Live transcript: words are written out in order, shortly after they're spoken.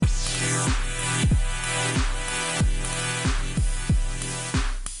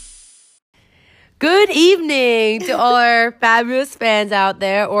Good evening to all our fabulous fans out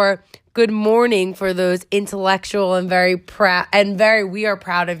there, or good morning for those intellectual and we are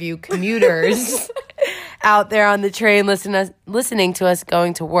proud of you commuters out there on the train listening to us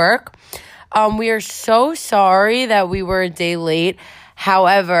going to work. We are so sorry that we were a day late.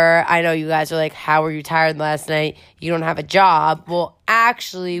 However, I know you guys are like, how were you tired last night? You don't have a job. Well,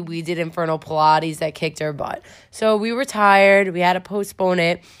 actually, we did Infernal Pilates that kicked our butt. So we were tired. We had to postpone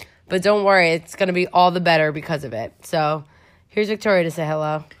it. But don't worry, it's going to be all the better because of it. So here's Victoria to say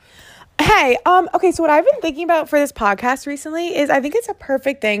hello. Hey, okay, so what I've been thinking about for this podcast recently is I think it's a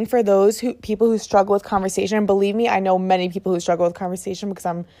perfect thing for people who struggle with conversation. And believe me, I know many people who struggle with conversation because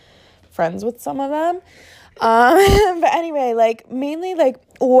I'm friends with some of them. But anyway, mainly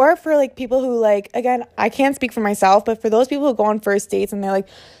or for people who again, I can't speak for myself, but for those people who go on first dates and they're like,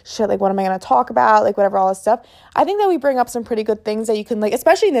 shit, what am I going to talk about? Whatever, all this stuff. I think that we bring up some pretty good things that you can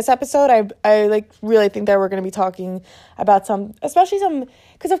especially in this episode, I really think that we're going to be talking about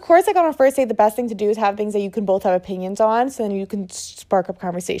because of course, on a first date, the best thing to do is have things that you can both have opinions on. So then you can spark up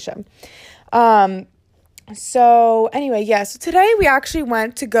conversation. So anyway, so today we actually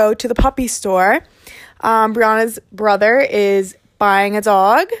went to go to the puppy store. Brianna's brother is buying a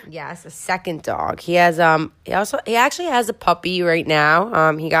dog. Yes, a second dog. He has he actually has a puppy right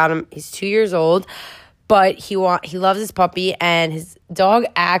now. He got him. He's 2 years old, but he loves his puppy, and his dog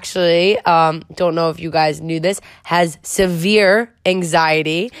actually don't know if you guys knew this, has severe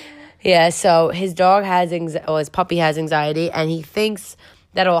anxiety. Yeah, so his dog has his puppy has anxiety, and he thinks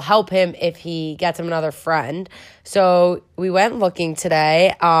that it'll help him if he gets him another friend. So we went looking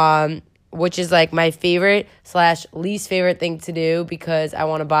today, which is my favorite / least favorite thing to do because I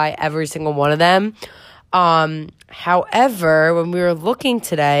want to buy every single one of them. However, when we were looking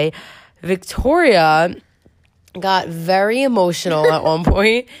today, Victoria got very emotional at one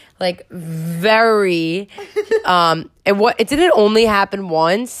point, very, it didn't only happen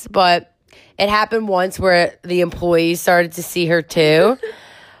once, but it happened once where the employees started to see her too.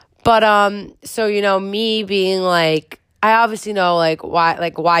 But, so, me being I obviously know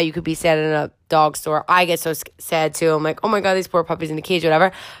why you could be sad in a dog store. I get so sad too. I'm oh my God, these poor puppies in the cage,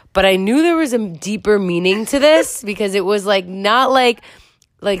 whatever. But I knew there was a deeper meaning to this because it was not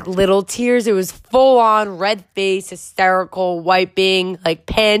little tears. It was full on red face, hysterical, wiping,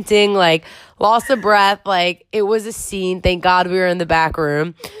 panting, loss of breath. It was a scene. Thank God we were in the back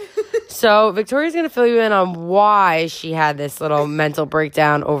room. So Victoria's going to fill you in on why she had this little mental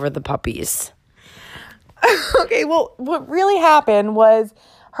breakdown over the puppies. Okay, well, what really happened was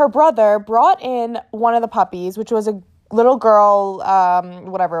her brother brought in one of the puppies, which was a little girl,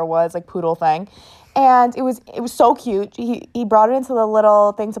 whatever it was, poodle thing. And it was so cute. He brought it into the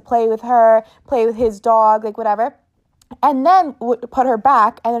little thing to play with her, play with his dog, whatever. And then put her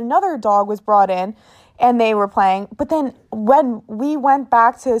back, and another dog was brought in, and they were playing. But then when we went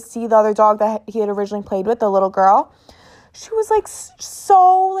back to see the other dog that he had originally played with, the little girl, she was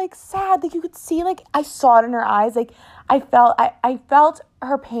so sad. You could see, I saw it in her eyes. I felt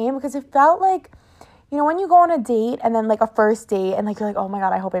her pain because it felt when you go on a date and then a first date and you're oh my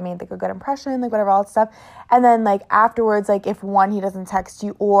God, I hope I made a good impression, whatever, all that stuff. And then afterwards, if he doesn't text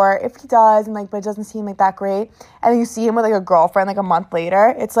you, or if he does and but it doesn't seem that great, and then you see him with a girlfriend a month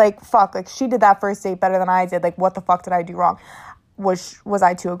later, it's fuck, she did that first date better than I did. What the fuck did I do wrong? Was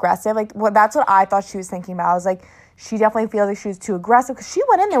I too aggressive? That's what I thought she was thinking about. I was she definitely feels she was too aggressive because she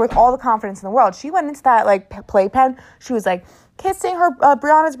went in there with all the confidence in the world. She went into that playpen. She was kissing her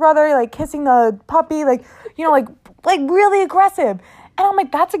Brianna's brother, kissing the puppy, really aggressive. And I'm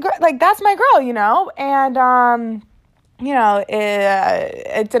that's that's my girl, And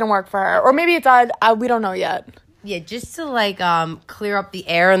it didn't work for her, or maybe it did. We don't know yet. Yeah, just to clear up the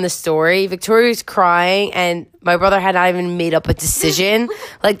air in the story, Victoria's crying, and my brother had not even made up a decision.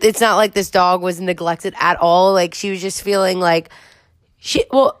 It's not this dog was neglected at all. She was just feeling it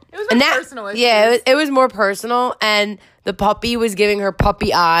was personal issues. Yeah, it was more personal, and the puppy was giving her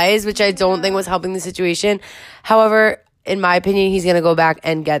puppy eyes, which I don't think was helping the situation. However, in my opinion, he's going to go back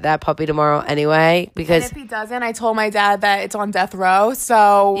and get that puppy tomorrow anyway. Because and if he doesn't, I told my dad that it's on death row.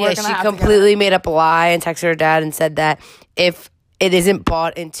 So we're going to have to she completely made up a lie and texted her dad and said that if it isn't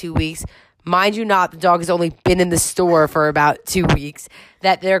bought in 2 weeks, mind you not, the dog has only been in the store for about 2 weeks,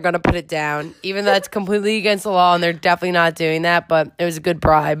 that they're going to put it down, even though it's completely against the law and they're definitely not doing that, but it was a good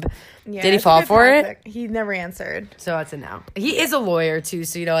bribe. Yeah, Did he it's a fall good for tactic. it? He never answered. So that's a no. He is a lawyer too,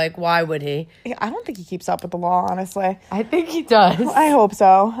 so like, why would he? Yeah, I don't think he keeps up with the law, honestly. I think he does. I hope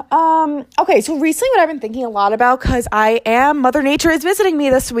so. Okay, so recently what I've been thinking a lot about, because Mother Nature is visiting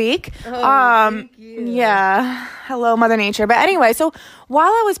me this week. Thank you. Yeah. Hello, Mother Nature. But anyway, so while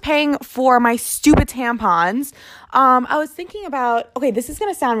I was paying for my stupid tampons, I was thinking about, okay, this is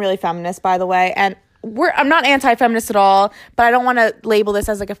going to sound really feminist, by the way, and I'm not anti-feminist at all, but I don't want to label this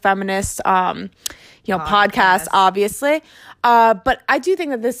as like a feminist, podcast, obviously. But I do think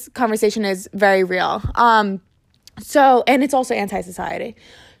that this conversation is very real. And it's also anti-society.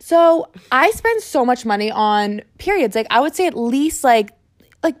 So I spend so much money on periods. Like, I would say at least tampons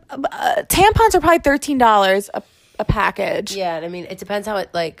are probably $13 a package. Yeah, I mean, it depends how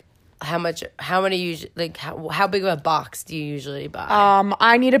big of a box do you usually buy?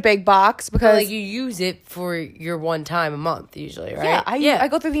 I need a big box because you use it for your one time a month usually, right? Yeah, I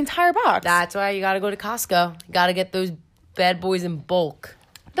go through the entire box. That's why you got to go to Costco. You got to get those bad boys in bulk.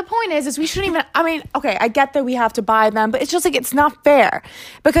 The point is we shouldn't even, I get that we have to buy them, but it's just like, it's not fair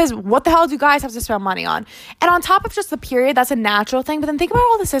because what the hell do guys have to spend money on? And on top of just the period, that's a natural thing. But then think about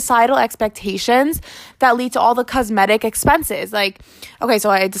all the societal expectations that lead to all the cosmetic expenses. Like, okay, so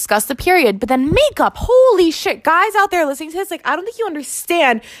I discussed the period, but then makeup, holy shit, guys out there listening to this, like, I don't think you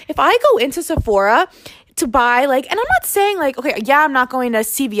understand. If I go into Sephora to buy, and I'm not saying, I'm not going to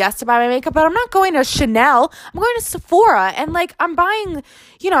CVS to buy my makeup, but I'm not going to Chanel. I'm going to Sephora, and, I'm buying,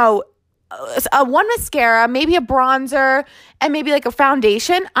 one mascara, maybe a bronzer, and maybe, a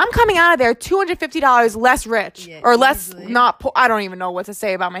foundation. I'm coming out of there $250 less rich, or less easily. Not poor. I don't even know what to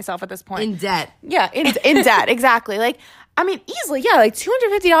say about myself at this point. In debt. Yeah, in debt, exactly. Easily, yeah,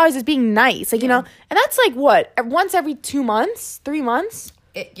 $250 is being nice, and that's, what, once every 2 months, 3 months?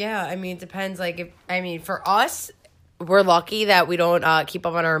 It depends. For us, we're lucky that we don't keep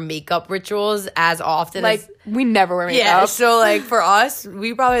up on our makeup rituals as often. We never wear makeup. Yeah, so for us,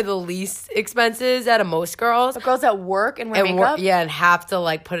 we probably the least expenses out of most girls. The girls that work and wear makeup? And have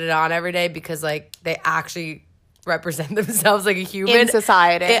to put it on every day because they actually represent themselves like a human. In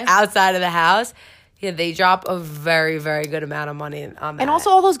society. Outside of the house. Yeah, they drop a very, very good amount of money on that. And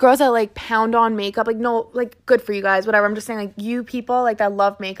also all those girls that, pound on makeup. Good for you guys, whatever. I'm just saying, you people, that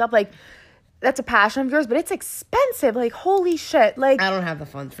love makeup, that's a passion of yours, but it's expensive. Holy shit. I don't have the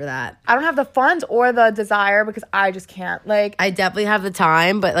funds for that. I don't have the funds or the desire because I just can't. I definitely have the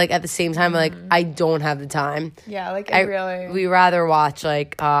time, but, at the same time, I don't have the time. Yeah, we rather watch,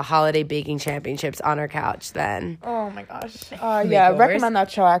 holiday baking championships on our couch than... Oh, my gosh. Yeah, recommend that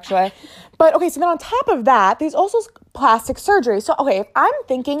show, actually. But, okay, so then on top of that, there's also plastic surgery. So, okay, if I'm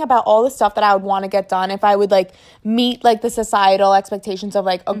thinking about all the stuff that I would want to get done, if I would, meet, the societal expectations of,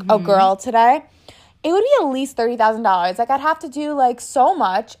 a girl today, it would be at least $30,000. I'd have to do, so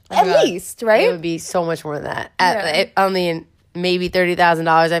much, at least, right? It would be so much more than that. Maybe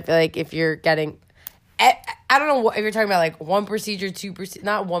 $30,000, I feel like if you're getting... I don't know if you're talking about, one procedure, 2 procedures...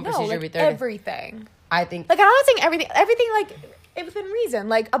 Not one procedure, but 30. Everything. I think... I'm not saying everything. Everything, within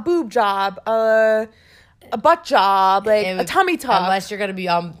reason. A boob job, a butt job, a tummy tuck. Unless you're going to be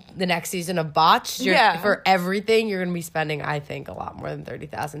on the next season of Botched. For everything, you're going to be spending, I think, a lot more than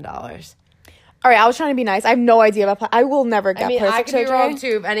 $30,000. All right, I was trying to be nice. I have no idea about I will never get plastic surgery. I could be wrong,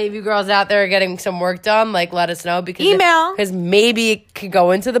 too. If any of you girls out there are getting some work done, let us know. Email. Because maybe it could go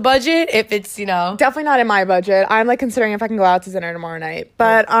into the budget if it's, Definitely not in my budget. I'm, considering if I can go out to dinner tomorrow night.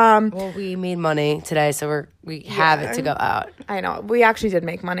 But, Well, we made money today, so we have it to go out. I know. We actually did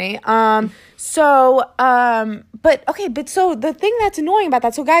make money. But so the thing that's annoying about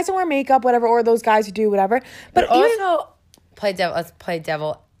that, so guys don't wear makeup, whatever, or those guys who do whatever. But also, let's play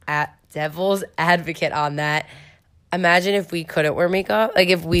devil's advocate on that. Imagine if we couldn't wear makeup,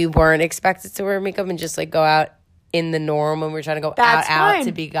 if we weren't expected to wear makeup and just go out in the norm when we're trying to go out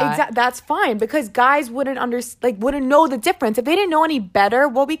to be guys. That's fine because guys wouldn't wouldn't know the difference. If they didn't know any better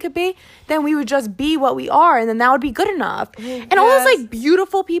what we could be, then we would just be what we are, and then that would be good enough. And all those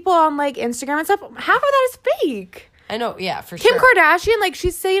beautiful people on Instagram and stuff, half of that is fake. I know, yeah, for Kim sure. Kardashian,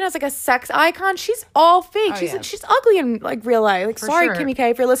 she's seen as a sex icon. She's all fake. She's ugly in real life. Sorry, sure. Kimmy K,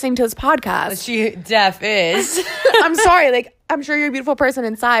 if you're listening to this podcast. She def is. I'm sorry. I'm sure you're a beautiful person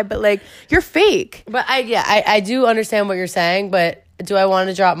inside, but you're fake. But I do understand what you're saying. But do I want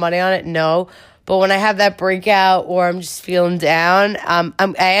to drop money on it? No. But when I have that breakout or I'm just feeling down, I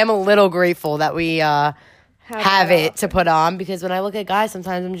am a little grateful that we have it to put on, because when I look at guys,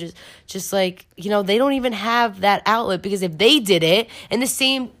 sometimes I'm just they don't even have that outlet, because if they did it, and the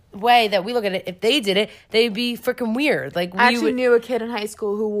same way that we look at it, if they did it, they'd be freaking weird. Like, I actually knew a kid in high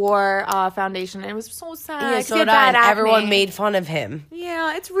school who wore foundation, and it was so sad. Yeah, 'cause so he had did I, bad and acne. everyone made fun of him.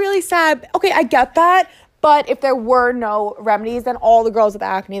 Yeah, it's really sad. Okay, I get that. But if there were no remedies, then all the girls with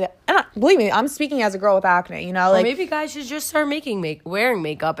acne, believe me, I'm speaking as a girl with acne, you know? Like, Like, maybe guys should just start wearing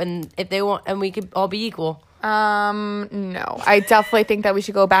makeup, and if they want, and we could all be equal. no. I definitely think that we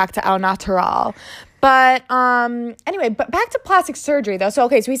should go back to au natural. But anyway, but back to plastic surgery though. So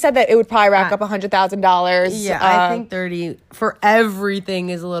okay, so we said that it would probably rack up $100,000. Yeah, I think 30 for everything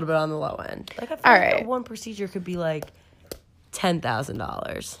is a little bit on the low end. Like, I feel all like right. one procedure could be like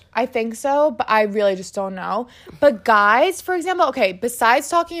 $10,000. I think so, but I really just don't know. But guys, for example, okay, besides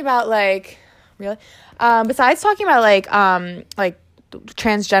talking about like transgender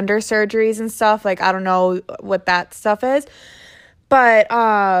surgeries and stuff, like I don't know what that stuff is. But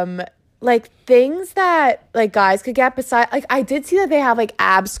like things that like guys could get besides, like I did see that they have like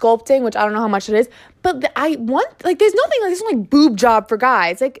ab sculpting, which I don't know how much it is, but I want, like there's nothing like, there's no like boob job for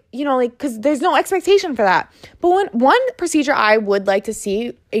guys, like, you know, like, because there's no expectation for that. But one procedure I would like to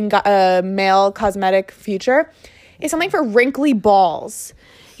see in a male cosmetic future is something for wrinkly balls.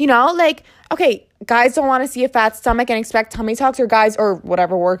 You know, like, okay, guys don't want to see a fat stomach and expect tummy tucks, or guys, or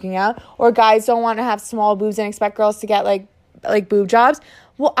whatever, working out, or guys don't want to have small boobs and expect girls to get like boob jobs.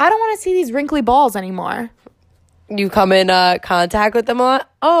 Well, I don't want to see these wrinkly balls anymore. You come in contact with them a lot?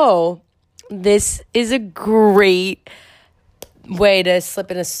 Oh, this is a great way to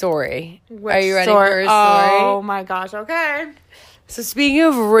slip in a story. Are you ready for a story? Oh my gosh, okay. So speaking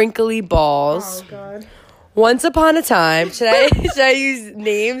of wrinkly balls, Oh god. once upon a time, should I use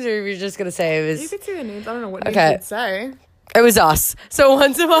names, or are you just gonna say it was? You could say the names. I don't know what Okay. you could say. It was us. So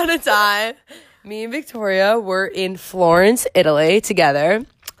once upon a time, me and Victoria were in Florence, Italy together.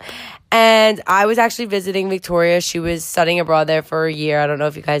 And I was actually visiting Victoria. She was studying abroad there for a year. I don't know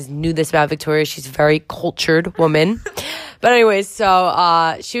if you guys knew this about Victoria. She's a very cultured woman. But anyways,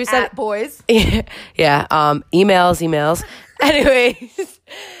 so she was At boys. yeah, emails. Anyways,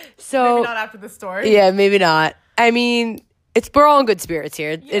 so Maybe not after the story. yeah, maybe not. I mean, we're all in good spirits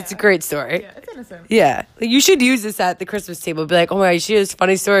here. It's a great story. Yeah, it's innocent. Yeah. Like, you should use this at the Christmas table. Be like, oh my God, you should have this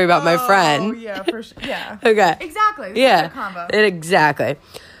funny story about my friend. Oh, yeah, for sure. Yeah. Okay. Exactly. This Yeah. is a combo. Exactly.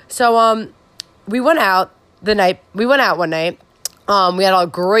 So, we went out one night. We had a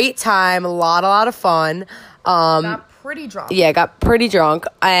great time, a lot of fun. Got pretty drunk. Yeah, got pretty drunk.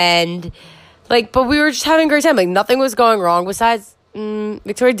 And, like, but we were just having a great time. Like, nothing was going wrong besides,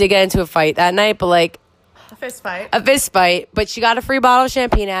 Victoria did get into a fight that night, but, like, A fist fight. but she got a free bottle of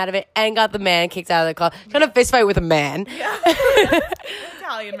champagne out of it and got the man kicked out of the club. She got a fist fight with a man. Yeah.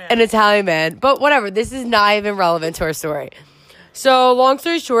 Italian man. An Italian man. But whatever, this is not even relevant to our story. So long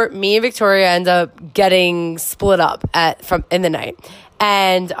story short, me and Victoria end up getting split up in the night.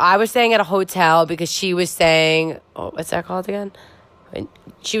 And I was staying at a hotel because she was staying, what's that called again?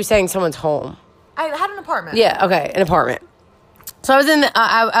 She was staying someone's home. I had an apartment. Yeah, okay, an apartment. So I was in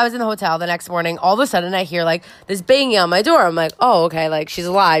the hotel the next morning. All of a sudden, I hear like this banging on my door. I'm like, oh, okay, like she's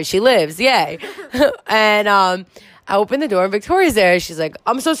alive, she lives, yay. And I opened the door and Victoria's there. She's like,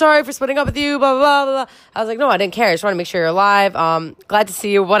 I'm so sorry for splitting up with you, blah, blah, blah, blah. I was like, no, I didn't care. I just want to make sure you're alive. Glad to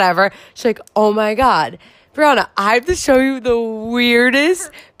see you, whatever. She's like, oh my God, Brianna, I have to show you the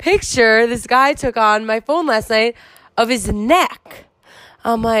weirdest picture this guy took on my phone last night of his neck.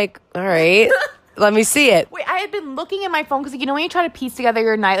 I'm like, all right. Let me see it. Wait, I had been looking at my phone because, like, you know, when you try to piece together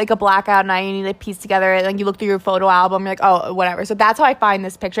your night, like a blackout night, you need to piece together, and like, you look through your photo album, you're like, oh, whatever. So that's how I find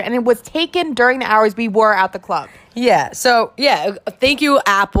this picture. And it was taken during the hours we were at the club. Yeah. So, yeah. Thank you,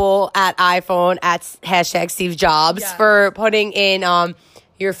 Apple, at iPhone, at hashtag Steve Jobs, for putting in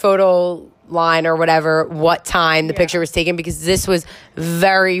your photo line or whatever, what time the picture was taken, because this was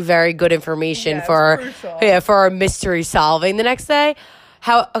very, very good information for our mystery solving the next day.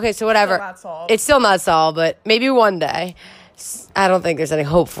 So whatever. It's still not solved, but maybe one day. I don't think there's any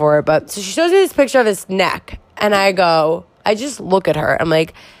hope for it. But so she shows me this picture of his neck, and I just look at her. I'm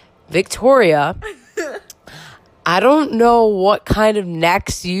like, Victoria, I don't know what kind of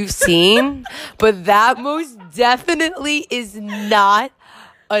necks you've seen, but that most definitely is not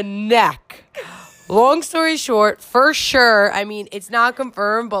a neck. Long story short, for sure, I mean, it's not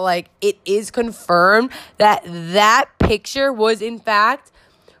confirmed, but like it is confirmed that picture was in fact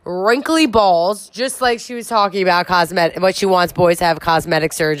wrinkly balls, just like she was talking about what she wants boys to have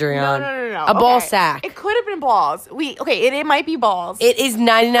cosmetic surgery on. No. A ball sack. It could have been balls. It might be balls. It is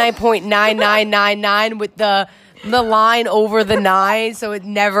 99.9999 with the line over the 9, so it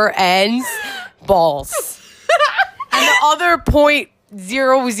never ends. Balls. And the other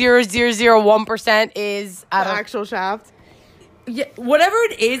 0.00001% is the actual shaft. Yeah, whatever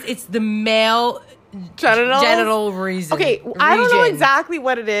it is, it's the male genital reason. Okay, I don't know region. exactly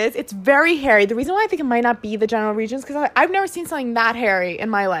what it is. It's very hairy. The reason why I think it might not be the genital regions because I've never seen something that hairy in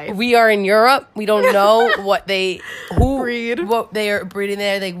my life. We are in Europe. We don't know what they Breed. what they are breeding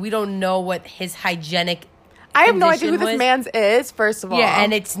there. Like we don't know what his hygienic. I have no idea who condition this was. man's is. First of all, Yeah,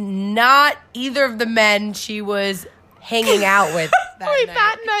 and it's not either of the men she was hanging out with. Wait,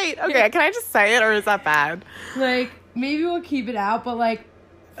 that night. Okay, can I just say it or is that bad? Like maybe we'll keep it out, but like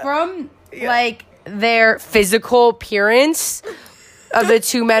from like their physical appearance of the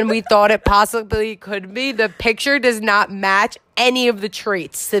two men we thought it possibly could be, the picture does not match any of the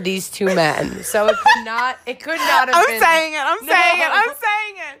traits to these two men. So it could not have I'm been. saying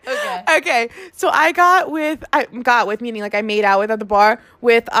it. Okay. So I got with meaning like I made out with at the bar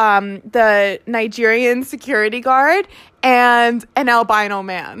with the Nigerian security guard and an albino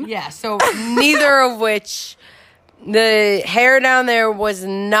man. Yeah, so neither of which the hair down there was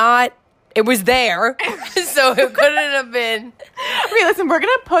not. It was there, so it couldn't have been. Okay, listen, we're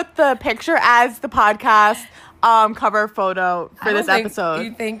gonna put the picture as the podcast cover photo for this episode.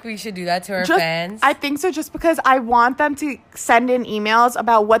 You think we should do that to our fans? I think so, just because I want them to send in emails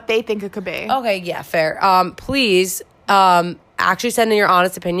about what they think it could be. Okay, yeah, fair. Please, actually send in your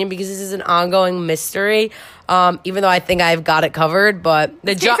honest opinion because this is an ongoing mystery. Even though I think I've got it covered, but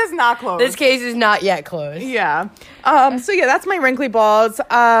this case is not closed. This case is not yet closed. Yeah. So yeah, that's my wrinkly balls. But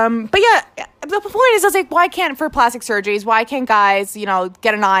yeah, the point is, I was like, why can't for plastic surgeries? Why can't guys,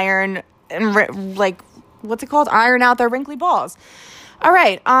 get an iron and what's it called? Iron out their wrinkly balls. All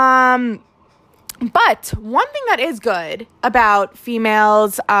right. But one thing that is good about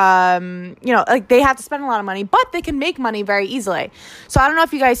females, they have to spend a lot of money, but they can make money very easily. So I don't know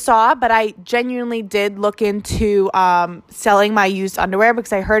if you guys saw, but I genuinely did look into selling my used underwear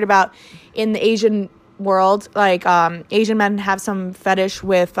because I heard about in the Asian world, Asian men have some fetish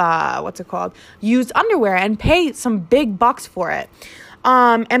with, used underwear and pay some big bucks for it.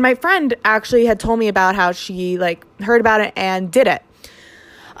 And my friend actually had told me about how she heard about it and did it.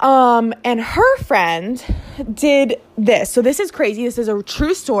 And her friend did this. So this is crazy. This is a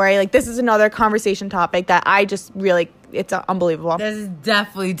true story. This is another conversation topic that I just really, it's unbelievable. This is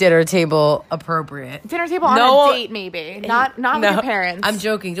definitely dinner table appropriate. Dinner table on a date, maybe. Not with your parents. I'm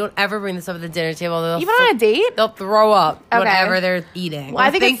joking. Don't ever bring this up at the dinner table. Even on a date? They'll throw up whatever they're eating. Well, I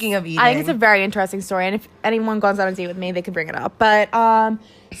think of eating. I think it's a very interesting story. And if anyone goes on a date with me, they can bring it up. But,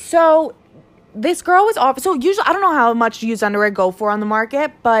 so this girl was offered, so usually, I don't know how much used underwear go for on the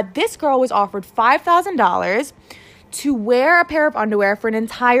market, but this girl was offered $5,000 to wear a pair of underwear for an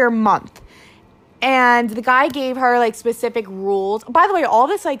entire month. And the guy gave her specific rules. By the way, all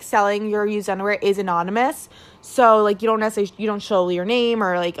this selling your used underwear is anonymous. So you don't show your name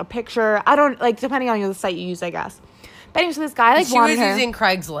or a picture. I don't depending on the site you use, I guess. But anyway, so this guy she was using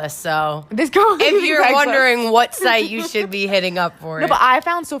Craigslist, so this girl. If you're wondering what site you should be hitting up for it. No, but I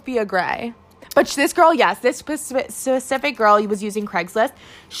found Sophia Gray. But this girl, yes, this specific girl, he was using Craigslist.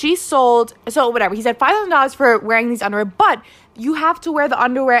 She sold, so whatever. He said $5,000 for wearing these underwear, but you have to wear the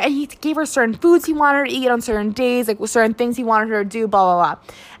underwear. And he gave her certain foods he wanted her to eat on certain days, certain things he wanted her to do, blah, blah,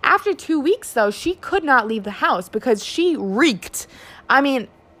 blah. After 2 weeks, though, she could not leave the house because she reeked. I mean,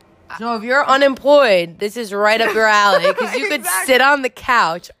 so if you're unemployed, this is right up your alley because you could sit on the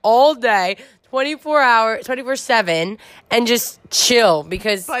couch all day, 24/7 and just chill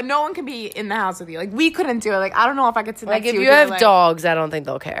but no one can be in the house with you. We couldn't do it. I don't know if I could sit next to you. If you have dogs, I don't think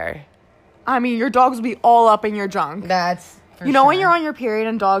they'll care. I mean, your dogs will be all up in your junk. That's when you're on your period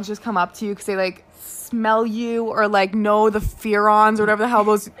and dogs just come up to you because they smell you or know the pherons or whatever the hell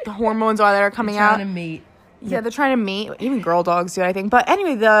those hormones are that are coming out. Trying to mate. Yeah, they're trying to mate. Even girl dogs do it, I think. But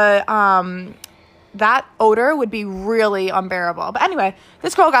anyway, that odor would be really unbearable. But anyway,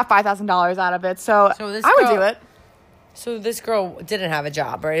 this girl got $5,000 out of it, so I would do it. So this girl didn't have a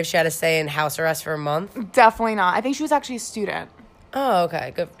job, right? If she had to stay in house arrest for a month? Definitely not. I think she was actually a student. Oh,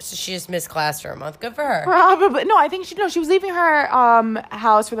 okay. Good. So she just missed class for a month. Good for her. Probably. No, I think she was leaving her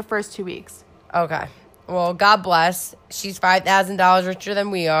house for the first 2 weeks. Okay. Well, God bless. She's $5,000 richer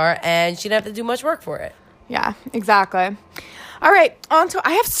than we are, and she didn't have to do much work for it. Yeah, exactly. All right,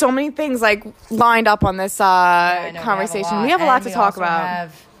 I have so many things lined up on this conversation. We have a lot to talk about.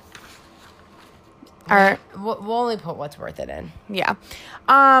 All right. We'll only put what's worth it in. Yeah.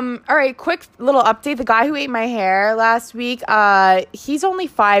 All right, quick little update. The guy who ate my hair last week, he's only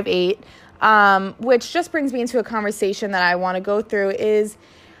 5'8", which just brings me into a conversation that I want to go through is,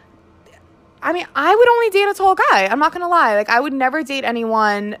 I mean, I would only date a tall guy. I'm not going to lie. I would never date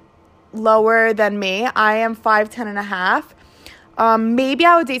anyone lower than me. I am 5'10" and a half. Maybe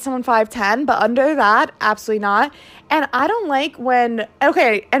I would date someone 5'10", but under that, absolutely not. And I don't like when,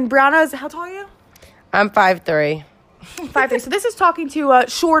 okay, and Brianna's, how tall are you? I'm 5'3". 5'3". So this is talking to a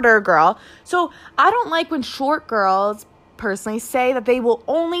shorter girl. So I don't like when short girls personally say that they will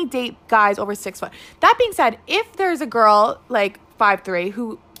only date guys over 6 foot. That being said, if there's a girl like 5'3"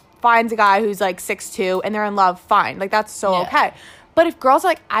 who finds a guy who's like 6'2" and they're in love, fine. Like that's so okay. But if girls are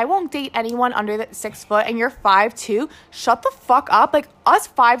like, I won't date anyone under the 6 foot and you're 5'2", shut the fuck up. Like us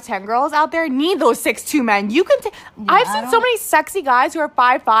 5'10" girls out there need those 6'2" men. You can I've seen so many sexy guys who are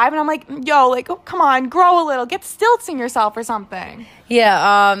 5'5", and I'm like, yo, like, oh, come on, grow a little, get stilts in yourself or something.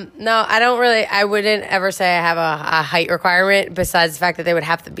 Yeah, no, I wouldn't ever say I have a height requirement besides the fact that they would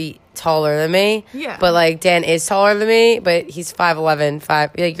have to be taller than me. Yeah. But like Dan is taller than me, but he's 5'11",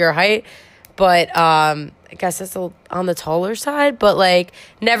 like your height. But I guess that's on the taller side, but like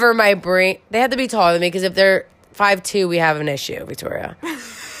never my brain. They have to be taller than me because if they're 5'2", we have an issue, Victoria.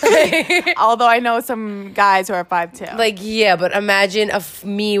 Although I know some guys who are 5'2". Like, yeah, but imagine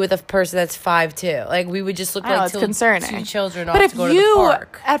me with a person that's 5'2". Like, we would just look like two children off to go to the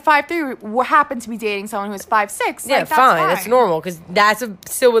park. But if you, at 5'3", happen to be dating someone who's 5'6", yeah, like, that's fine. That's normal, because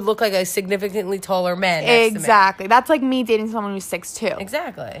still would look like a significantly taller man next exactly. That's like me dating someone who's 6'2".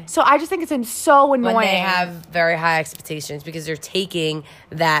 Exactly. So I just think it's so annoying. When they have very high expectations because they're taking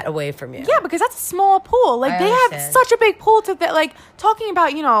that away from you. Yeah, because that's a small pool. Like, they have such a big pool to, like, talking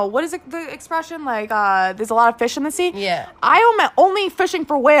about, what is the expression? Like, there's a lot of fish in the sea. Yeah. I am only fishing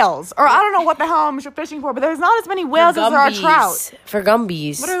for whales. Or I don't know what the hell I'm fishing for, but there's not as many whales as there are trout. For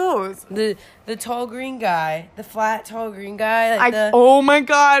gumbies. What are those? The tall green guy. The flat tall green guy. Oh my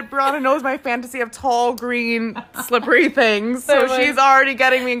God, Brianna knows my fantasy of tall green slippery things. So she's already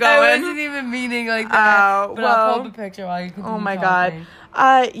getting me going. I wasn't even meaning like that. But I'll pull up a picture while you continue Oh my talking.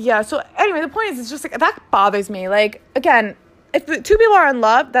 God. Yeah, so anyway, the point is, it's just like, that bothers me. Like, again, if the two people are in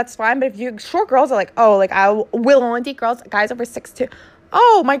love, that's fine. But if short girls are like, oh, like, I will only date guys over 6'2".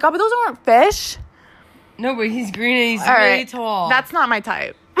 Oh my God, but those aren't fish. No, but he's green and he's really tall. That's not my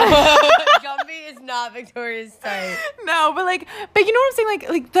type. Gumby is not Victoria's type. No, but you know what I'm saying?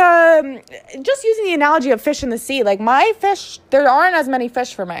 Like just using the analogy of fish in the sea. Like, my fish, there aren't as many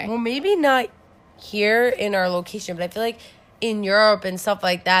fish for me. Well, maybe not here in our location, but I feel like in Europe and stuff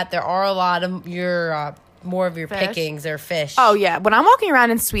like that, there are a lot of more of your pickings are fish. Oh yeah, when I'm walking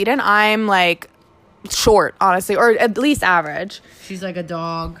around in Sweden, I'm like short, honestly, or at least average. She's like a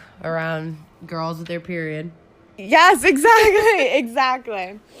dog around girls with their period. Yes,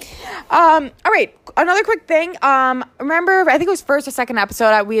 exactly. All right, another quick thing. Remember, I think it was first or second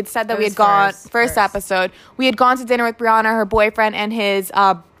episode, we had said that we had gone first episode. We had gone to dinner with Brianna, her boyfriend, and his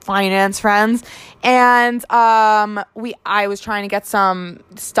finance friends, and I was trying to get some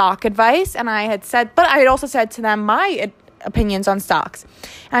stock advice, and I had also said to them my opinions on stocks,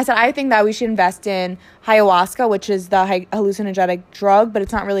 and I said I think that we should invest in ayahuasca, which is the hallucinogenic drug, but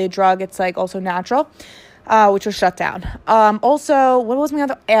it's not really a drug, it's like also natural, which was shut down. Also, what was my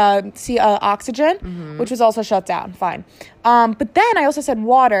other oxygen, which was also shut down. Fine. But then I also said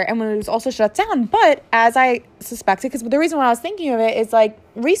water, and when it was also shut down, but as I suspected, because the reason why I was thinking of it is like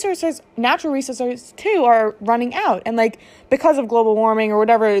natural resources too are running out, and like because of global warming or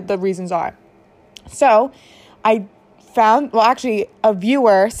whatever the reasons are. So I found, actually a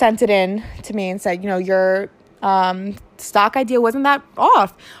viewer sent it in to me and said, your stock idea wasn't that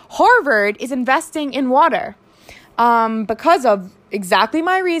off. Harvard is investing in water because of exactly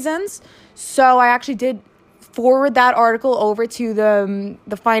my reasons. So I actually did forward that article over to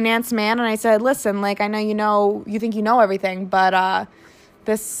the finance man, and I said, listen, like, I know you think you know everything, but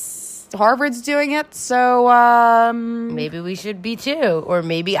this Harvard's doing it, so maybe we should be too, or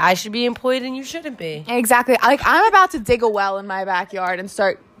maybe I should be employed and you shouldn't be. Exactly. Like, I'm about to dig a well in my backyard and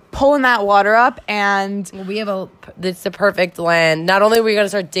start pulling that water up, and it's the perfect land. Not only are we going to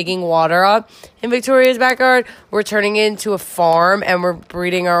start digging water up in Victoria's backyard, we're turning it into a farm, and we're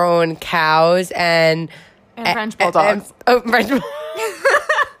breeding our own cows and French bulldogs. French bulldogs.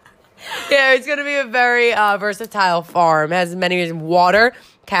 Yeah, it's going to be a very versatile farm. It has many water,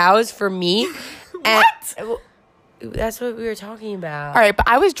 cows for meat. What? That's what we were talking about. All right, but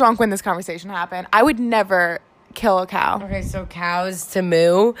I was drunk when this conversation happened. I would never kill a cow. Okay, so cows to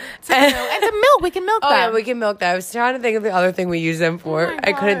moo. And to milk. We can milk them. Oh, yeah, we can milk them. I was trying to think of the other thing we use them for.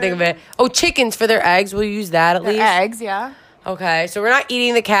 I couldn't think of it. Oh, chickens for their eggs. We'll use that at least. Eggs, yeah. Okay, so we're not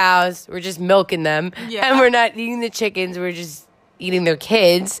eating the cows. We're just milking them. Yeah. And we're not eating the chickens. We're just eating their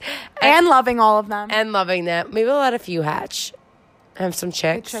kids. And loving all of them. And loving them. Maybe we'll let a few hatch. Have some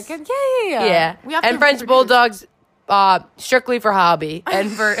chicks. Chicken? Yeah. Yeah. And French bulldogs strictly for hobby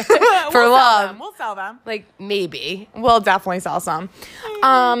and for for We'll love. We'll sell them. Like maybe. We'll definitely sell some.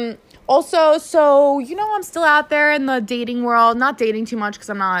 Also, so I'm still out there in the dating world. Not dating too much because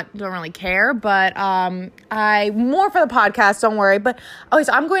don't really care. But I more for the podcast. Don't worry. But okay,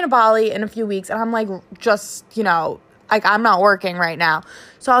 so I'm going to Bali in a few weeks, and I'm like, just like I'm not working right now.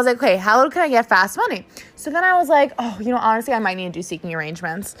 So I was like, okay, how can I get fast money? So then I was like, oh, honestly, I might need to do Seeking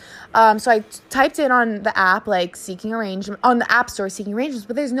Arrangements. So I typed in on the app, like Seeking Arrangement, on the App Store, Seeking Arrangements,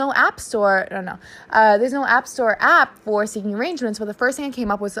 but there's no App Store. There's no App Store app for Seeking Arrangements. But the first thing that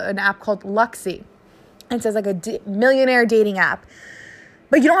came up was an app called Luxy. It says like a millionaire dating app.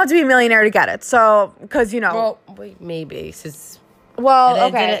 But you don't have to be a millionaire to get it. So, because, Well, wait, maybe. Well,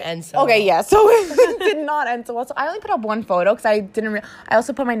 And it okay. didn't end so okay, well. yeah. So it did not end so well. So I only put up one photo because I didn't. I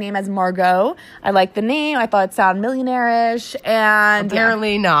also put my name as Margot. I liked the name. I thought it sounded millionaire-ish, and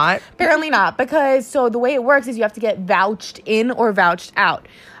Apparently not. apparently not, because so the way it works is you have to get vouched in or vouched out.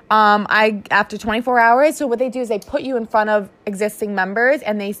 After 24 hours. So what they do is they put you in front of existing members,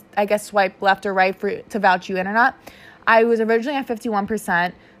 and they, I guess, swipe left or right to vouch you in or not. I was originally at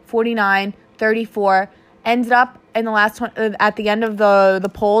 51%, 49, 34. Ended up in the last one at the end of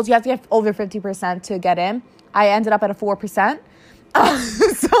the polls. You have to get over 50% to get in. I ended up at a 4%.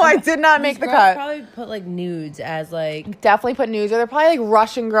 So I did not make the cut. Probably put like nudes as like. Definitely put news. Or they're probably like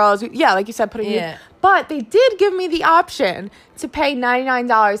Russian girls. Yeah, like you said, putting Yeah. nudes. But they did give me the option to pay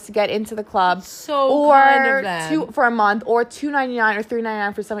 $99 to get into the club. So kind of them. For a month, or $2.99 or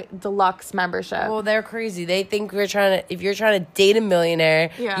 $3.99 for some deluxe membership. Well, they're crazy. They think if you're trying to date a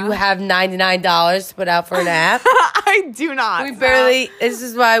millionaire, Yeah. you have $99 to put out for an app. I do not. This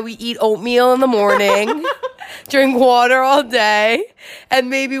is why we eat oatmeal in the morning, drink water all day, and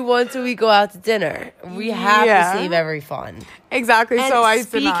maybe once a week go out to dinner. We have Yeah. to save every fun. Exactly. And So I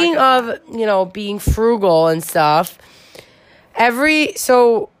did not speaking get of, being frugal and stuff,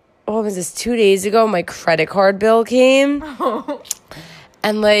 what was this, 2 days ago, my credit card bill came.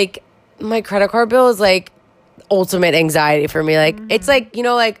 And, like, my credit card bill is, like, ultimate anxiety for me. Like, it's, like,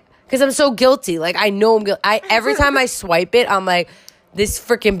 because I'm so guilty. Like, I know I'm guilty. Every time I swipe it, I'm like, this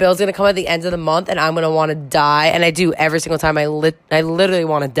freaking bill's going to come at the end of the month, and I'm going to want to die. And I do every single time. I literally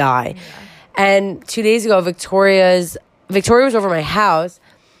want to die. Yeah. And 2 days ago, Victoria was over my house,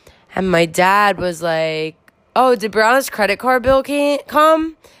 and my dad was like, oh, did Brianna's credit card bill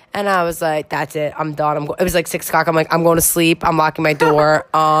come? And I was like, that's it. I'm done. It was like 6 o'clock. I'm like, I'm going to sleep. I'm locking my door.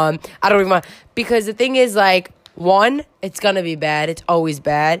 I don't even want, because the thing is, like, 1, it's going to be bad. It's always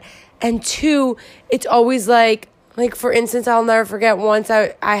bad. And 2, it's always like, for instance, I'll never forget once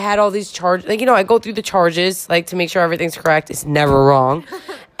I had all these charges. Like, I go through the charges, like, to make sure everything's correct. It's never wrong.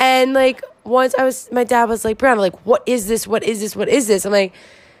 And, like, once my dad was like, Brianna, like, what is this? What is this? What is this? I'm like,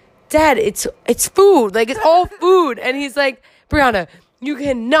 Dad, it's food. Like, it's all food. And he's like, Brianna, you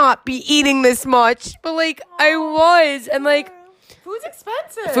cannot be eating this much. But, like, I was. And, like, food's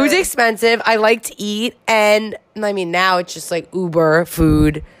expensive. Food's expensive. I like to eat. And, I mean, now it's just, like, Uber,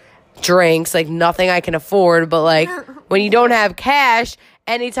 food, drinks, like, nothing I can afford. But, like, when you don't have cash,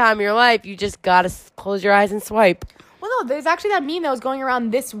 anytime in your life, you just got to close your eyes and swipe. Well, no, there's actually that meme that was going around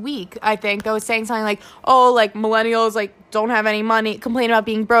this week, I think, that was saying something like, oh, like, millennials, like, don't have any money, complain about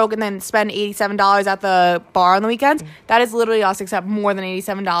being broke, and then spend $87 at the bar on the weekends. That is literally us, except more than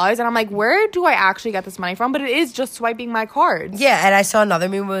 $87. And I'm like, where do I actually get this money from? But it is just swiping my cards. Yeah, and I saw another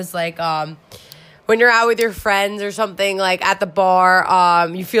meme was like, when you're out with your friends or something, like, at the bar,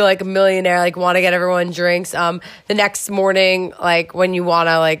 you feel like a millionaire, like, want to get everyone drinks. The next morning, like, when you want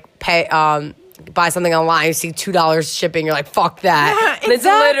to, like, pay, buy something online, you see $2 shipping, you're like, fuck that. Yeah, It's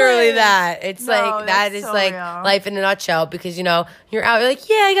literally that. It's No, that is so like real. life in a nutshell, because you're out, you're like,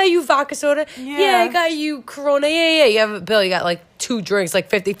 yeah, I got you vodka soda. Yeah, I got you Corona. Yeah. You have a bill, you got like 2 drinks, like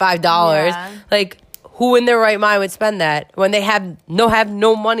 $55. Yeah. Like, who in their right mind would spend that when they have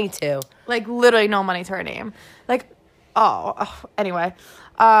no money to? Like, literally no money to her name. Like, anyway.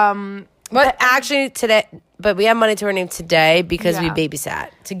 But actually today, we have money to our name today because we Yeah. babysat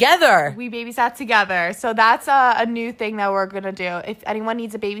together. We babysat together. So that's a new thing that we're going to do. If anyone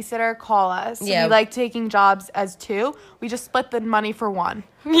needs a babysitter, call us. Yeah. We like taking jobs as 2. We just split the money for 1.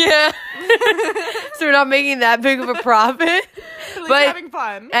 Yeah. So we're not making that big of a profit. But having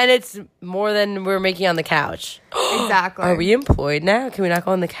fun. And it's more than we're making on the couch. Exactly. Are we employed now? Can we not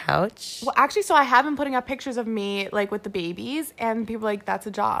go on the couch? Well, actually, so I have been putting up pictures of me, like, with the babies, and people are like, that's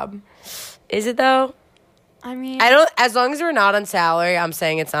a job. Is it though? I mean, as long as we're not on salary, I'm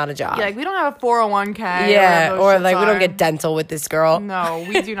saying it's not a job. yeah, like, we don't have a 401k. Yeah, or we like we don't get dental with this girl. No,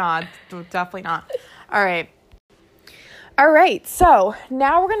 we do not. Definitely not. All right. All right, so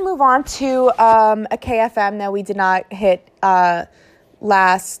now we're going to move on to a KFM that we did not hit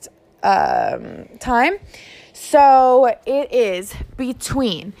last time. So it is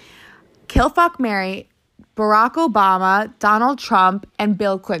between Kill, Fuck, Marry, Barack Obama, Donald Trump, and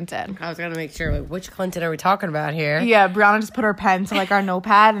Bill Clinton. I was going to make sure, like, which Clinton are we talking about here? Yeah, Brianna just put her pen to, like, our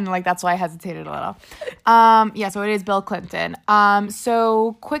notepad, and, like, that's why I hesitated a little. Yeah, so it is Bill Clinton.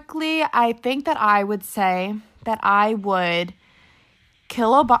 So quickly, I think that I would say that I would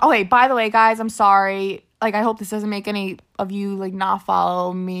kill Obama. Oh, wait, by the way, guys, I'm sorry. Like, I hope this doesn't make any of you, like, not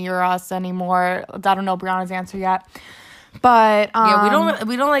follow me or us anymore. I don't know Brianna's answer yet. But yeah,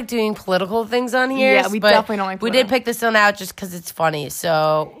 we don't like doing political things on here. Yeah, we definitely don't like We did pick this one out just because it's funny.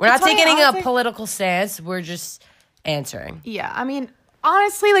 So we're not taking a political stance. We're just answering. Yeah, I mean,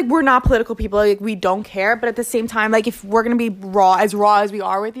 honestly, like, we're not political people. Like, we don't care. But at the same time, like, if we're gonna be raw as we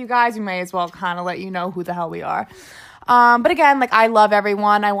are with you guys, we may as well kind of let you know who the hell we are. But again, like, I love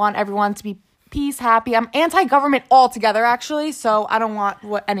everyone. I want everyone to be peace, happy. I'm anti-government altogether, actually, so I don't want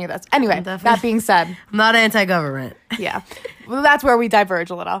any of this. Anyway, that being said. I'm not anti-government. Yeah. Well, that's where we diverge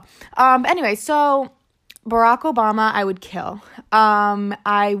a little. Anyway, so Barack Obama, I would kill.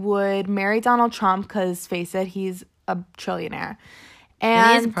 I would marry Donald Trump because, face it, he's a trillionaire.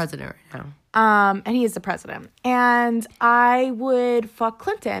 And he's the president right now. And he is the president. And I would fuck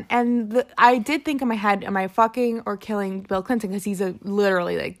Clinton. And I did think in my head, am I fucking or killing Bill Clinton? Because he's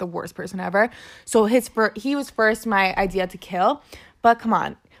literally, like, the worst person ever. So he was first my idea to kill. But come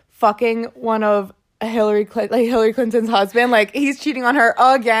on, fucking one of Hillary Clinton's husband, like, he's cheating on her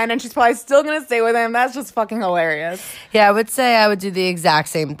again, and she's probably still gonna stay with him. That's just fucking hilarious. Yeah, I would say I would do the exact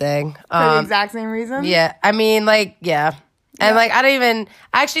same thing. For the exact same reason? Yeah, I mean, like, yeah. And, like, I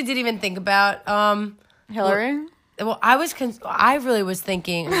actually didn't even think about Hillary. Well, I really was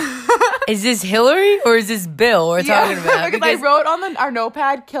thinking, is this Hillary or is this Bill we're talking about? Because I wrote on our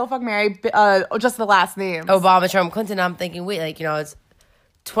notepad, kill, fuck, marry, just the last names. Obama, Trump, Clinton. I'm thinking, wait, like, it's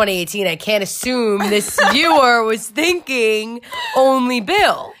 2018. I can't assume this viewer was thinking only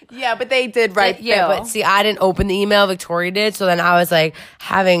Bill. Yeah, but they did write Bill. Yeah, but see, I didn't open the email. Victoria did. So then I was like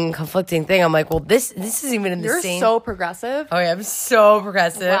having conflicting thing. I'm like, well, this isn't even in the same. You're so progressive. Oh, yeah, I'm so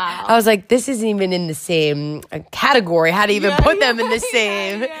progressive. Wow. I was like, this isn't even in the same category. How to even put them in the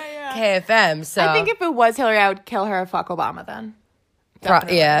same KFM. So I think if it was Hillary, I would kill her and fuck Obama then.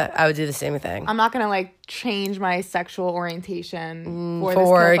 Yeah, I would do the same thing. I'm not gonna, like, change my sexual orientation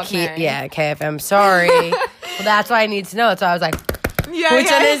for this KFM. Sorry. Well, that's why I need to know. So I was like,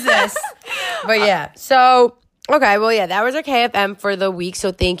 which one is this? But yeah, so okay, well, yeah, that was our KFM for the week.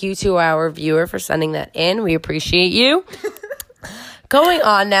 So thank you to our viewer for sending that in. We appreciate you. Going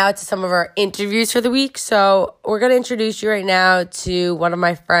on now to some of our interviews for the week. So we're gonna introduce you right now to one of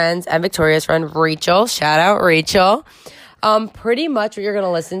my friends and Victoria's friend, Rachel. Shout out, Rachel. Pretty much what you're going to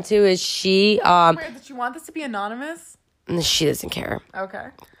listen to is she... Wait, did you want this to be anonymous? She doesn't care. Okay.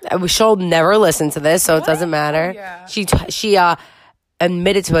 She'll never listen to this, so it doesn't matter. Oh, yeah. She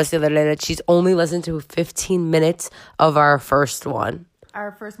admitted to us the other day that she's only listened to 15 minutes of our first one.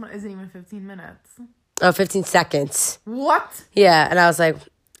 Our first one isn't even 15 minutes. Oh, 15 seconds. What? Yeah, and I was like,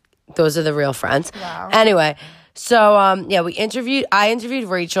 those are the real friends. Wow. Anyway... So, I interviewed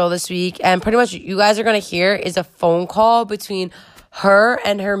Rachel this week, and pretty much what you guys are going to hear is a phone call between her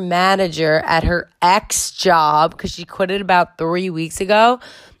and her manager at her ex job, because she quit it about 3 weeks ago,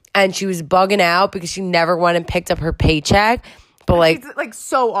 and she was bugging out because she never went and picked up her paycheck. But, like... It's, like,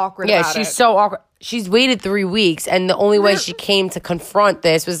 so awkward she's so awkward. She's waited 3 weeks, and the only way she came to confront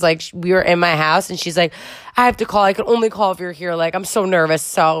this was, like, we were in my house, and she's like, I have to call. I can only call if you're here. Like, I'm so nervous.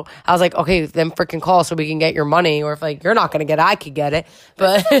 So I was like, okay, then freaking call so we can get your money. Or if, like, you're not going to get it, I could get it.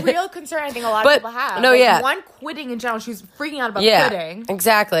 But that's a real concern I think a lot of people have. No, like, one, quitting in general. She was freaking out about quitting.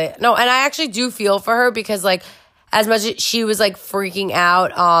 Exactly. No, and I actually do feel for her because, like, as much as she was, like, freaking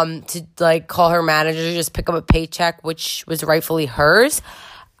out to, like, call her manager to just pick up a paycheck, which was rightfully hers,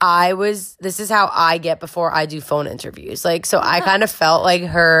 this is how I get before I do phone interviews. Like, so I kind of felt like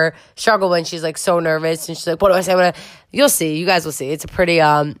her struggle when she's, like, so nervous and she's like, what do I say? You'll see. You guys will see. It's a pretty,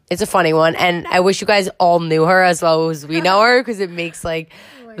 it's a funny one. And I wish you guys all knew her as well as we know her because it makes, like,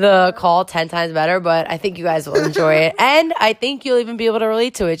 the call 10 times better. But I think you guys will enjoy it. And I think you'll even be able to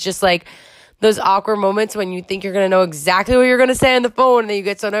relate to it. It's just, like, those awkward moments when you think you're going to know exactly what you're going to say on the phone and then you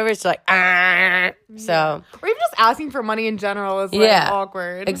get so nervous, you're like, So. Or even just asking for money in general is, like,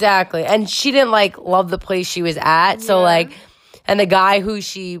 awkward. Exactly. And she didn't, like, love the place she was at. So, like, and the guy who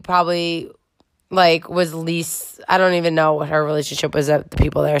she probably, like, was least, I don't even know what her relationship was at the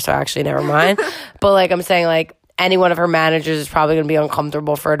people there, so actually never mind. But, like, I'm saying, like, any one of her managers is probably going to be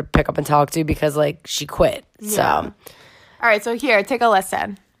uncomfortable for her to pick up and talk to because, like, she quit. So. All right, so here, take a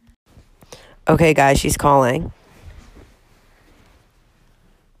listen. Okay, guys, she's calling.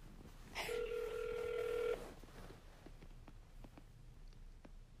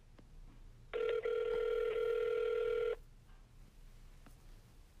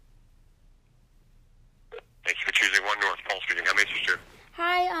 Thank you for choosing One North. Paul speaking. How may I assist you?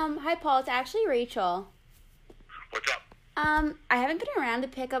 Hi, Paul. It's actually Rachel. What's up? I haven't been around to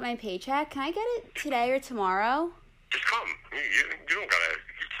pick up my paycheck. Can I get it today or tomorrow? Just come. You don't gotta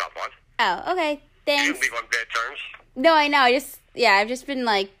stop on. Oh, okay. You Thanks. didn't leave on bad terms. No, I know. I've just been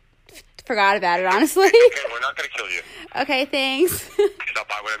forgot about it, honestly. Okay, we're not gonna kill you. Okay, thanks. Stop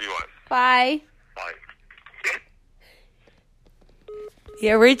by whenever you want. Bye. Bye.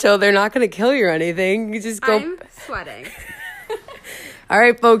 Yeah, Rachel, they're not going to kill you or anything. You just go. I'm sweating. All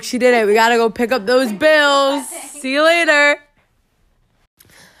right, folks, she did it. We got to go pick up those bills. See you later.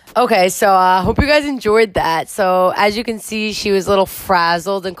 Okay, so I hope you guys enjoyed that. So as you can see, she was a little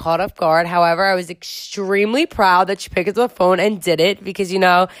frazzled and caught off guard. However, I was extremely proud that she picked up the phone and did it because,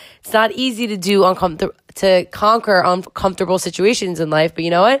 it's not easy to do to conquer uncomfortable situations in life. But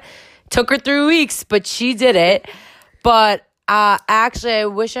you know what? Took her 3 weeks, but she did it. But actually, I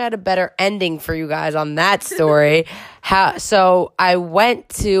wish I had a better ending for you guys on that story. So I went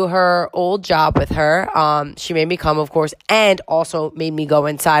to her old job with her. She made me come, of course, and also made me go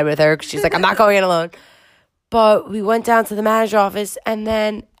inside with her because she's like, I'm not going in alone. But we went down to the manager's office, and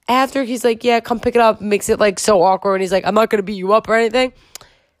then after he's like, yeah, come pick it up, makes it so awkward. And he's like, I'm not going to beat you up or anything.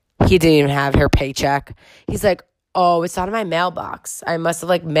 He didn't even have her paycheck. He's like, oh, it's not in my mailbox. I must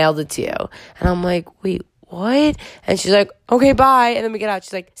have mailed it to you. And I'm like, wait, what? And she's like, okay, bye. And then we get out.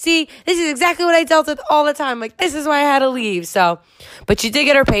 She's like, see, this is exactly what I dealt with all the time. This is why I had to leave. So, but she did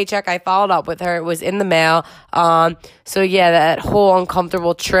get her paycheck. I followed up with her. It was in the mail. So yeah, that whole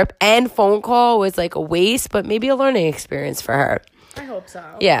uncomfortable trip and phone call was a waste, but maybe a learning experience for her. I hope so.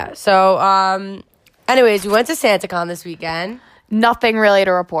 Yeah. So, anyways, we went to SantaCon this weekend. Nothing really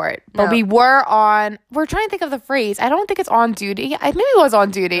to report. But No. we're trying to think of the phrase. I don't think it's on duty. Maybe it was on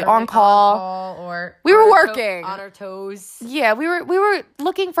duty, on call. Or We were working. on our toes. Yeah, we were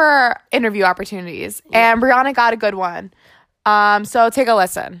looking for interview opportunities, and Brianna got a good one. So take a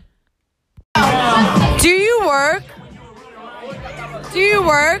listen. Do you work? Do you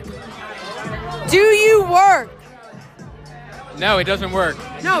work? Do you work? No, it doesn't work.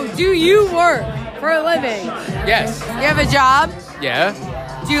 No, do you work for a living? Yes. You have a job? Yeah,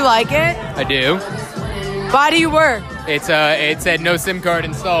 Do you like it? I do. Why do you work? It said no SIM card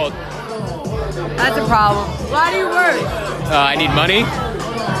installed. That's a problem. Why do you work? I need money.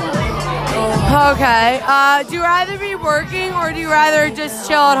 Okay. Do you rather be working or do you rather just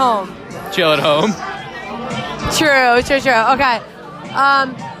chill at home? Chill at home. True. Okay.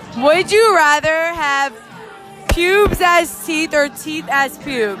 Would you rather have pubes as teeth or teeth as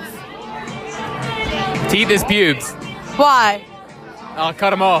pubes? Teeth is pubes. Why? I'll cut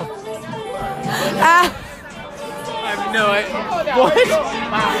them off. Uh, I have no idea.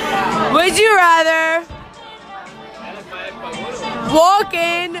 What? would you rather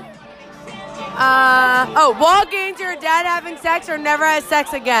walk into your dad having sex or never have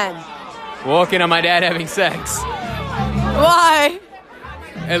sex again? Walking on my dad having sex. Why?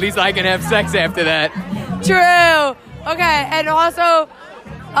 At least I can have sex after that. True. Okay, and also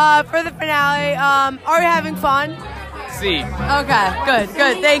for the finale, are you having fun? See. Okay, good.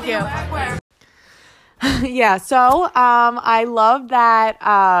 Thank you. Yeah, so I love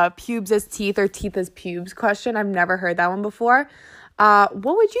that pubes as teeth or teeth as pubes question. I've never heard that one before. What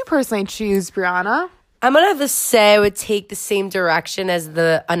would you personally choose, Brianna? I'm going to have to say I would take the same direction as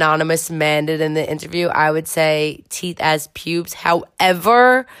the anonymous man did in the interview. I would say teeth as pubes.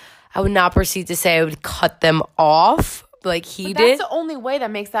 However, I would not proceed to say I would cut them off like he did. That's the only way that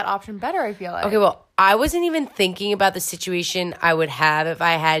makes that option better, I feel like. Okay, well, I wasn't even thinking about the situation I would have if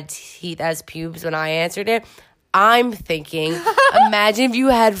I had teeth as pubes when I answered it. I'm thinking, imagine if you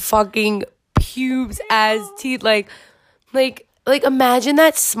had fucking pubes as teeth. Like, imagine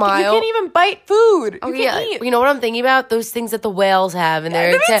that smile. You can't even bite food. Oh, You yeah. can't eat. You know what I'm thinking about? Those things that the whales have in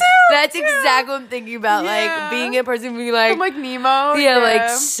their me too. That's exactly what I'm thinking about. Yeah. Like, being a person being like... From, like, Nemo.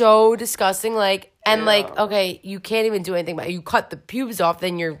 Yeah, so disgusting. Okay, you can't even do anything about it. You cut the pubes off,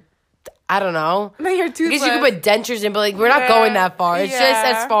 then you're... I don't know. Then you're I toothless. guess you could put dentures in, but, we're not going that far. It's just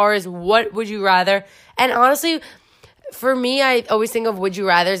as far as what would you rather. And honestly... For me, I always think of would you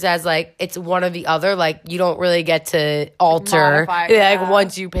rathers as it's one or the other. You don't really get to alter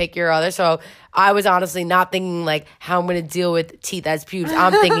once you pick your other. So I was honestly not thinking how I'm going to deal with teeth as pubes.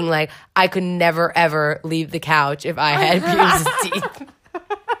 I'm thinking I could never ever leave the couch if I had pubes as teeth.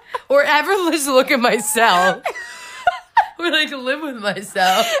 Or ever just look at myself. would like live with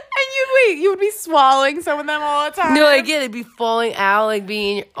myself. And you would be swallowing some of them all the time. No, like yeah, they'd be falling out, like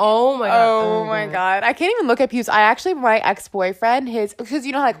being. Oh my god. Oh my god. I can't even look at pubes. I actually, my ex-boyfriend, because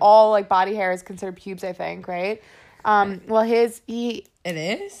you know, like all like body hair is considered pubes, I think, right? Well, he It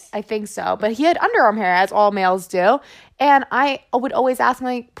is. I think so, but he had underarm hair, as all males do, and I would always ask him,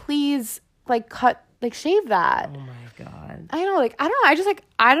 like, please, like, shave that. Oh my god. I know, like, I don't know. I just, like,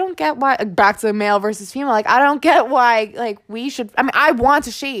 I don't get why, back to the male versus female, like, I don't get why, like, we should, I mean, I want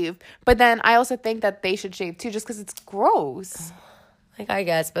to shave, but then I also think that they should shave too, just because it's gross. Like, I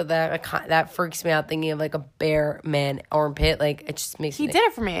guess, but that freaks me out thinking of, like, a bare man armpit. Like, it just makes He me. did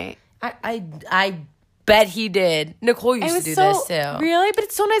it for me. I bet he did. Nicole used to do this too. Really? But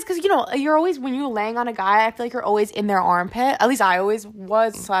it's so nice because, you know, you're always, when you're laying on a guy, I feel like you're always in their armpit. At least I always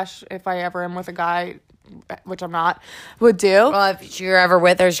was, / if I ever am with a guy, which I'm not, would do. Well, if you're ever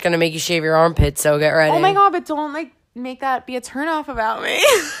with her, she's going to make you shave your armpits, so get ready. Oh my god, but don't, like, make that be a turnoff about me.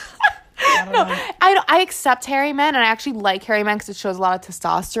 I accept hairy men, and I actually like hairy men because it shows a lot of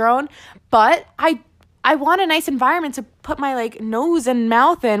testosterone, but I want a nice environment to put my, like, nose and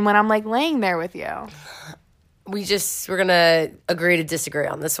mouth in when I'm, like, laying there with you. We're going to agree to disagree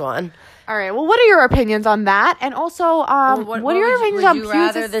on this one. All right, well, what are your opinions on that? And also, what are your opinions on Would you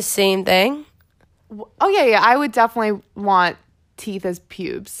pubes? rather the same thing? Oh, yeah, I would definitely want teeth as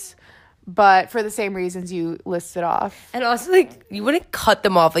pubes, but for the same reasons you listed off. And also, like, you wouldn't cut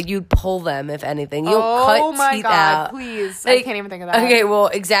them off. Like, you'd pull them, if anything. You don't cut teeth out. Please. Like, I can't even think of that. Okay, well,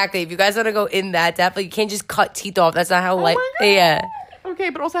 exactly. If you guys want to go in that depth, like, you can't just cut teeth off. That's not how, my God. yeah.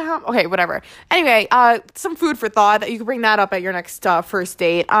 Okay, but also how... Okay, whatever. Anyway, some food for thought. That you can bring that up at your next first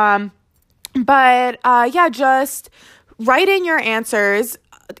date. Yeah, just write in your answers.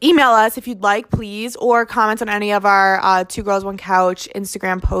 Email us if you'd like, please, or comment on any of our Two Girls, One Couch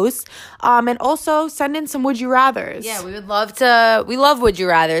Instagram posts. And also send in some Would You Rathers. Yeah, we love Would You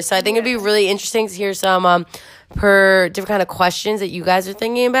Rather. So I think it'd be really interesting to hear some per different kind of questions that you guys are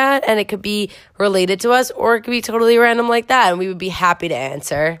thinking about. And it could be related to us, or it could be totally random like that. And we would be happy to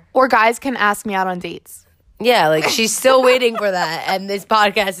answer. Or guys can ask me out on dates. Yeah, like she's still waiting for that, and this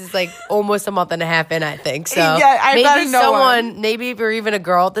podcast is like almost a month and a half in, I think. So Yeah, I bet maybe no one. maybe if you're even a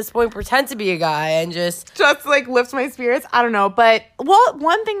girl at this point, pretend to be a guy and just like lift my spirits. I don't know, but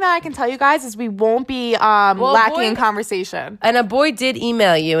one thing that I can tell you guys is we won't be lacking in conversation. And a boy did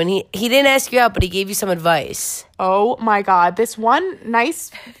email you, and he didn't ask you out, but he gave you some advice. Oh my god, this one nice,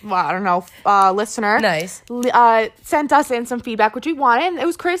 listener, Nice, sent us in some feedback, which we wanted. It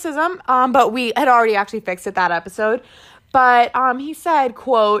was criticism, but we had already actually fixed it that episode. But he said,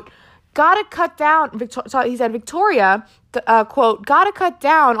 quote, gotta cut down. He said, Victoria, quote, gotta cut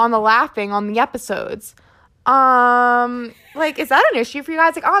down on the laughing on the episodes. Like, is that an issue for you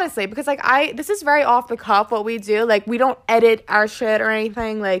guys? Like, honestly, because like this is very off the cuff what we do. Like, we don't edit our shit or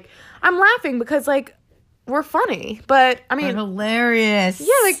anything. Like, I'm laughing because like we're funny, but I mean, hilarious. yeah,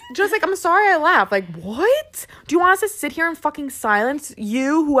 like just like I'm sorry I laughed. Like, what? Do you want us to sit here in fucking silence?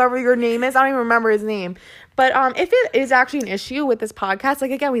 You, whoever your name is, I don't even remember his name. But if it is actually an issue with this podcast,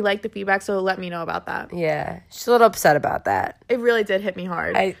 like again, we like the feedback, so let me know about that. Yeah, she's a little upset about that. It really did hit me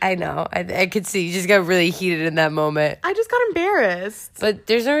hard. I know. I could see you just got really heated in that moment. I just got embarrassed. But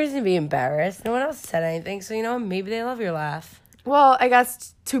there's no reason to be embarrassed. No one else said anything, so you know maybe they love your laugh. Well, I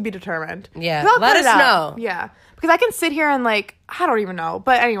guess to be determined. Yeah, 'Cause I'll let cut it us out. know. Yeah, because I can sit here and like I don't even know.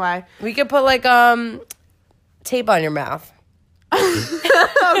 But anyway, We could put like tape on your mouth.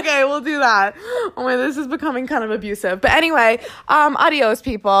 okay, we'll do that. Oh my, this is becoming kind of abusive. But anyway, adios,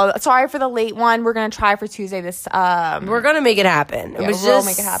 people. Sorry for the late one. We're gonna try for Tuesday. We're gonna make it happen. we'll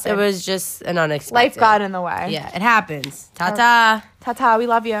make it happen. It was just an unexpected. Life got in the way. Yeah, it happens. Ta ta. Ta-ta. We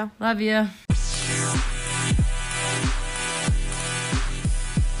love you. Love you.